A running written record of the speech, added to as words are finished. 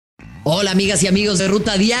Hola amigas y amigos de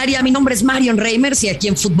Ruta Diaria, mi nombre es Marion Reimers y aquí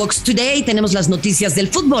en Footbox Today tenemos las noticias del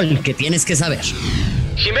fútbol que tienes que saber.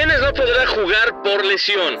 Jiménez no podrá jugar por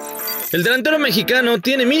lesión. El delantero mexicano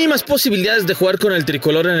tiene mínimas posibilidades de jugar con el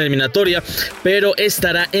tricolor en la eliminatoria, pero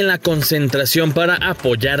estará en la concentración para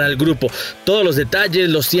apoyar al grupo. Todos los detalles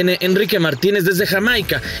los tiene Enrique Martínez desde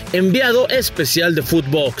Jamaica, enviado especial de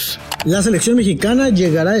Footbox. La selección mexicana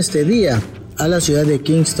llegará este día a la ciudad de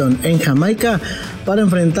Kingston, en Jamaica, para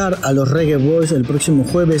enfrentar a los Reggae Boys el próximo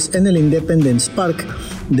jueves en el Independence Park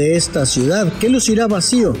de esta ciudad, que lucirá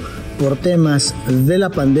vacío por temas de la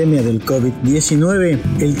pandemia del COVID-19.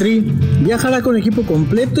 El Tri viajará con equipo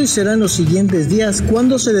completo y será en los siguientes días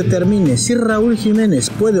cuando se determine si Raúl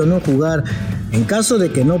Jiménez puede o no jugar. En caso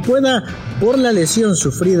de que no pueda, por la lesión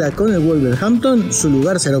sufrida con el Wolverhampton, su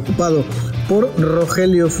lugar será ocupado por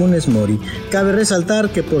Rogelio Funes Mori. Cabe resaltar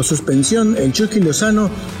que por suspensión el Chucky Lozano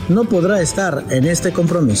no podrá estar en este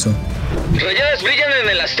compromiso. Rayadas brillan en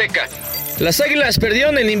el Azteca. Las Águilas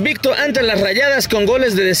perdieron el invicto ante las Rayadas con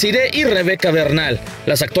goles de Desiré y Rebeca Bernal.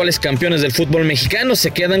 Las actuales campeones del fútbol mexicano se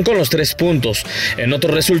quedan con los 3 puntos. En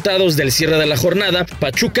otros resultados del cierre de la jornada,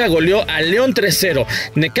 Pachuca goleó al León 3-0.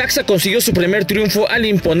 Necaxa consiguió su primer triunfo al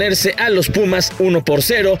imponerse a los Pumas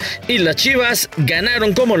 1-0 y las Chivas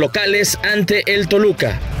ganaron como locales ante el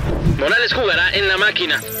Toluca. Morales jugará en la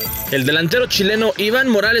Máquina. El delantero chileno Iván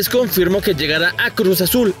Morales confirmó que llegará a Cruz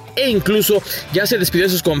Azul e incluso ya se despidió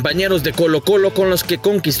de sus compañeros de Colo-Colo con los que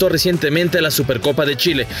conquistó recientemente la Supercopa de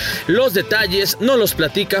Chile. Los detalles nos los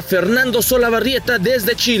platica Fernando Solabarrieta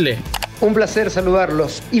desde Chile. Un placer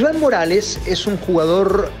saludarlos. Iván Morales es un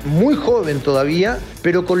jugador muy joven todavía,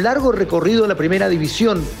 pero con largo recorrido en la primera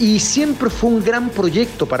división y siempre fue un gran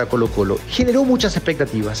proyecto para Colo-Colo. Generó muchas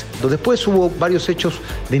expectativas. Después hubo varios hechos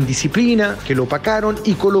de indisciplina que lo opacaron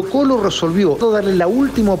y Colo-Colo resolvió darle la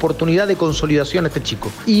última oportunidad de consolidación a este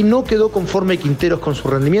chico. Y no quedó conforme Quinteros con su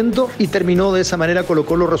rendimiento y terminó de esa manera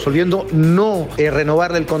Colo-Colo resolviendo no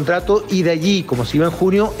renovarle el contrato, y de allí, como se iba en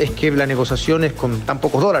junio, es que la negociación es con tan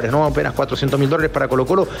pocos dólares, ¿no? Apenas $400.000 para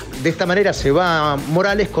Colo-Colo. De esta manera se va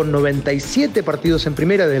Morales con 97 partidos en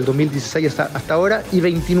primera desde el 2016 hasta ahora y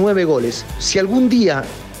 29 goles. Si algún día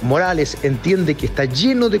Morales entiende que está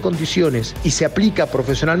lleno de condiciones y se aplica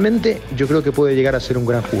profesionalmente, yo creo que puede llegar a ser un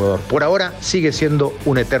gran jugador. Por ahora sigue siendo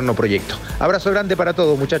un eterno proyecto. Abrazo grande para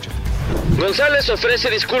todos, muchachos. González ofrece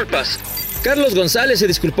disculpas. Carlos González se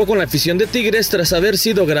disculpó con la afición de Tigres tras haber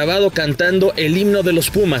sido grabado cantando el himno de los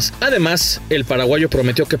Pumas. Además, el paraguayo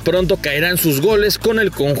prometió que pronto caerán sus goles con el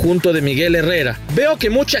conjunto de Miguel Herrera. Veo que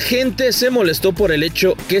mucha gente se molestó por el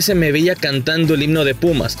hecho que se me veía cantando el himno de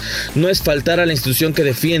Pumas. No es faltar a la institución que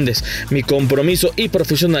defiendes. Mi compromiso y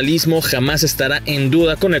profesionalismo jamás estará en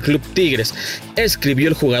duda con el club Tigres, escribió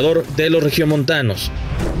el jugador de los regiomontanos.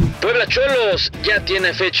 Puebla Cholos ya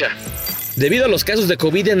tiene fecha. Debido a los casos de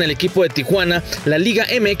COVID en el equipo de Tijuana, la Liga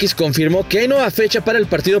MX confirmó que hay nueva fecha para el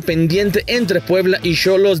partido pendiente entre Puebla y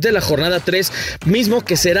Xolos de la jornada 3, mismo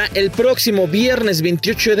que será el próximo viernes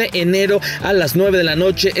 28 de enero a las 9 de la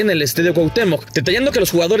noche en el Estadio Cuauhtémoc, detallando que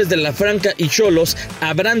los jugadores de La Franca y Xolos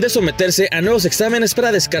habrán de someterse a nuevos exámenes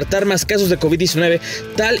para descartar más casos de COVID-19,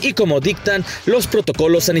 tal y como dictan los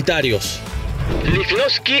protocolos sanitarios.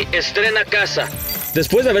 Lichnowsky estrena casa.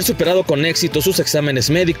 Después de haber superado con éxito sus exámenes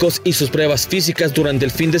médicos y sus pruebas físicas durante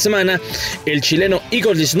el fin de semana, el chileno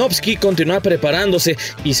Igor Lichnowsky continúa preparándose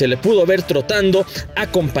y se le pudo ver trotando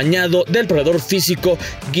acompañado del proveedor físico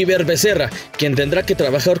Guiber Becerra, quien tendrá que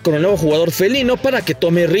trabajar con el nuevo jugador felino para que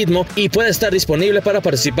tome ritmo y pueda estar disponible para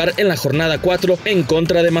participar en la jornada 4 en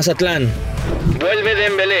contra de Mazatlán. Vuelve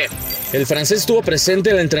Dembélé. El francés estuvo presente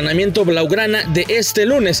en el entrenamiento blaugrana de este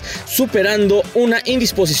lunes, superando una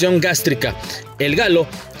indisposición gástrica. El galo,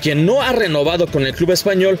 quien no ha renovado con el club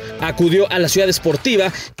español, acudió a la ciudad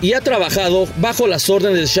esportiva y ha trabajado bajo las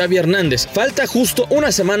órdenes de Xavi Hernández. Falta justo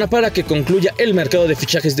una semana para que concluya el mercado de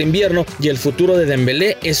fichajes de invierno y el futuro de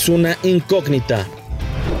Dembélé es una incógnita.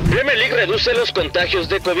 Premier League reduce los contagios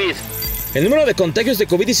de COVID. El número de contagios de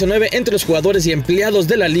COVID-19 entre los jugadores y empleados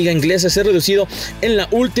de la liga inglesa se ha reducido en la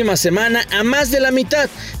última semana a más de la mitad.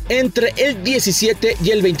 Entre el 17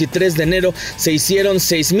 y el 23 de enero se hicieron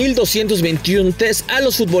 6.221 test a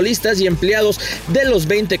los futbolistas y empleados de los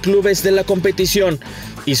 20 clubes de la competición.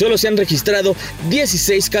 Y solo se han registrado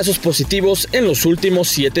 16 casos positivos en los últimos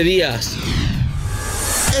 7 días.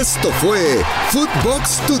 Esto fue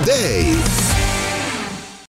Footbox Today.